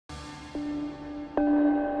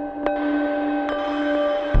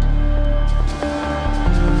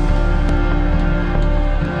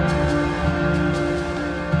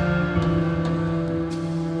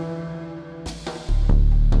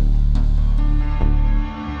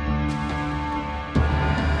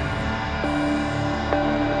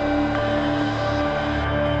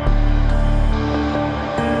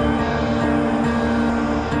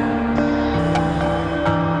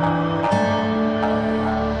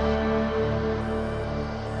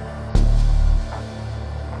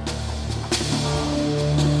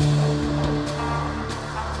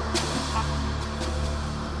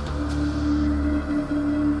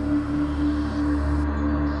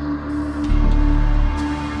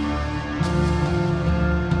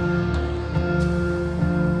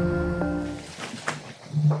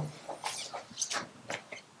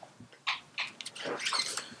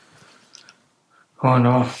Oh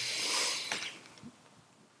no.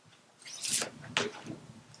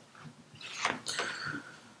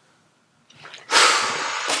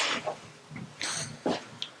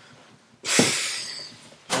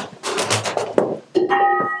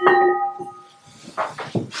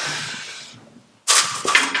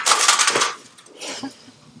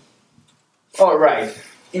 Alright,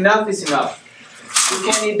 enough is enough.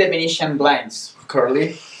 You can't need the Venetian blinds,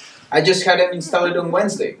 Curly. I just had them installed on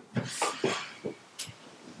Wednesday.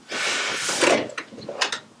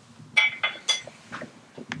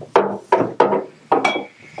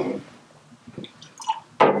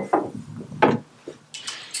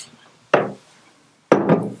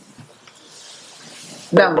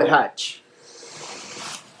 Down the hatch.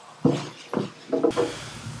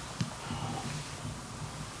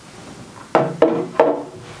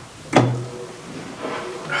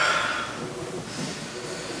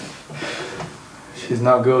 She's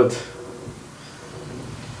not good.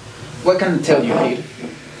 What can I tell you, kid?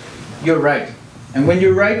 You're right. And when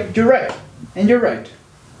you're right, you're right. And you're right.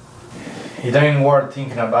 It ain't worth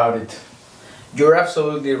thinking about it. You're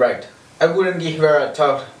absolutely right. I wouldn't give her a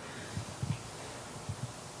thought.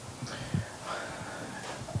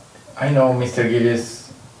 I know, Mr.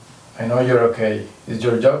 Gittes. I know you're okay. It's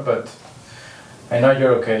your job, but I know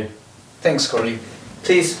you're okay. Thanks, Corey.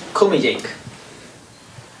 Please, call me Jake.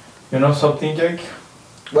 You know something, Jake?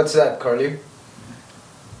 What's that, Carly?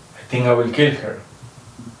 I think I will kill her.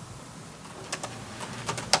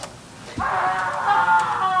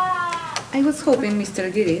 I was hoping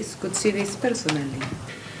Mr. Gittes could see this personally.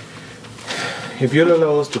 If you'll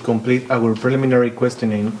allow us to complete our preliminary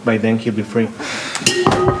questioning, by then he'll be free.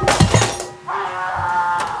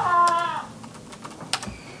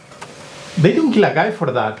 They don't kill a guy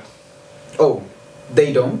for that. Oh,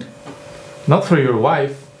 they don't? Not for your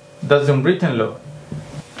wife. That's the unwritten law.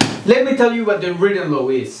 Let me tell you what the written law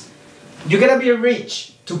is. You gotta be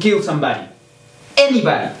rich to kill somebody.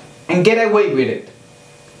 Anybody. And get away with it.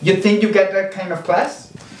 You think you got that kind of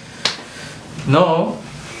class? No.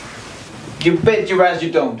 You bet your ass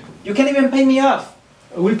you don't. You can't even pay me off.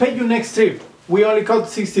 We'll pay you next trip. We only caught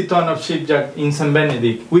 60 tons of shipjack in St.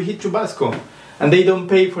 Benedict. We hit Chubasco. And they don't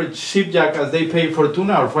pay for shipjack as they pay for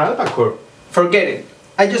tuna or for albacore. Forget it.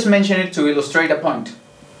 I just mentioned it to illustrate a point.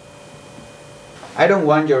 I don't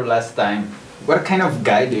want your last time. What kind of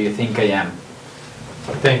guy do you think I am?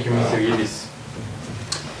 Thank you, Mr. Gittes.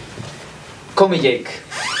 Call me Jake.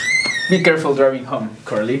 Be careful driving home,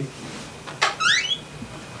 Curly.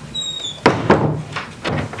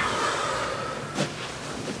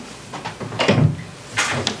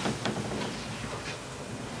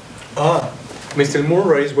 Ah, Mr.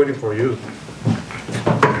 Mulwray is waiting for you.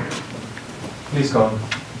 Please come.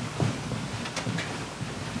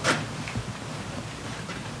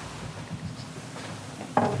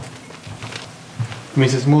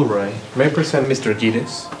 Mrs. Mulwray, may I present Mr.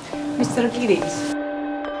 Gittes? Mr. Gittes,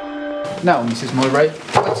 Now, Mrs. Mulwray,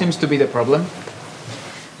 what seems to be the problem?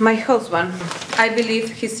 my husband, I believe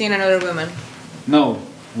he's seen another woman. No,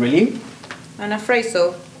 really? I'm afraid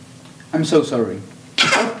so. I'm so sorry.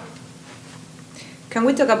 Can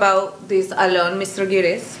we talk about this alone, Mr.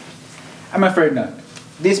 Gittes? I'm afraid not.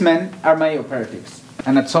 These men are my operatives,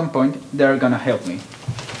 and at some point they're gonna help me.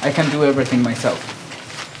 I can do everything myself.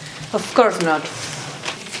 Of course not.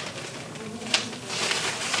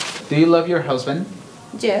 Do you love your husband?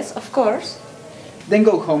 Yes, of course. Then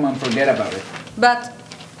go home and forget about it. But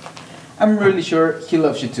I'm really sure he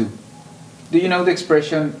loves you too. Do you know the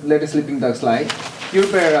expression, let the sleeping dog lie? You're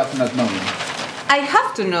better off not knowing. I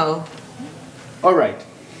have to know. Alright.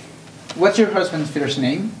 What's your husband's first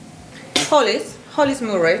name? Hollis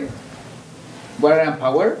Mulwray. Water and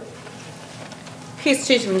power? He's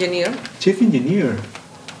chief engineer. Chief engineer.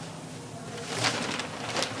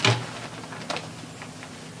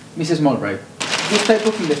 Mrs. Mulwray, this type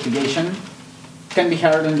of investigation can be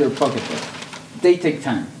hard on your pocketbook. They take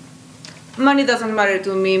time. Money doesn't matter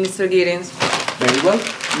to me, Mr. Gittes. Very well,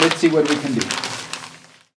 let's see what we can do.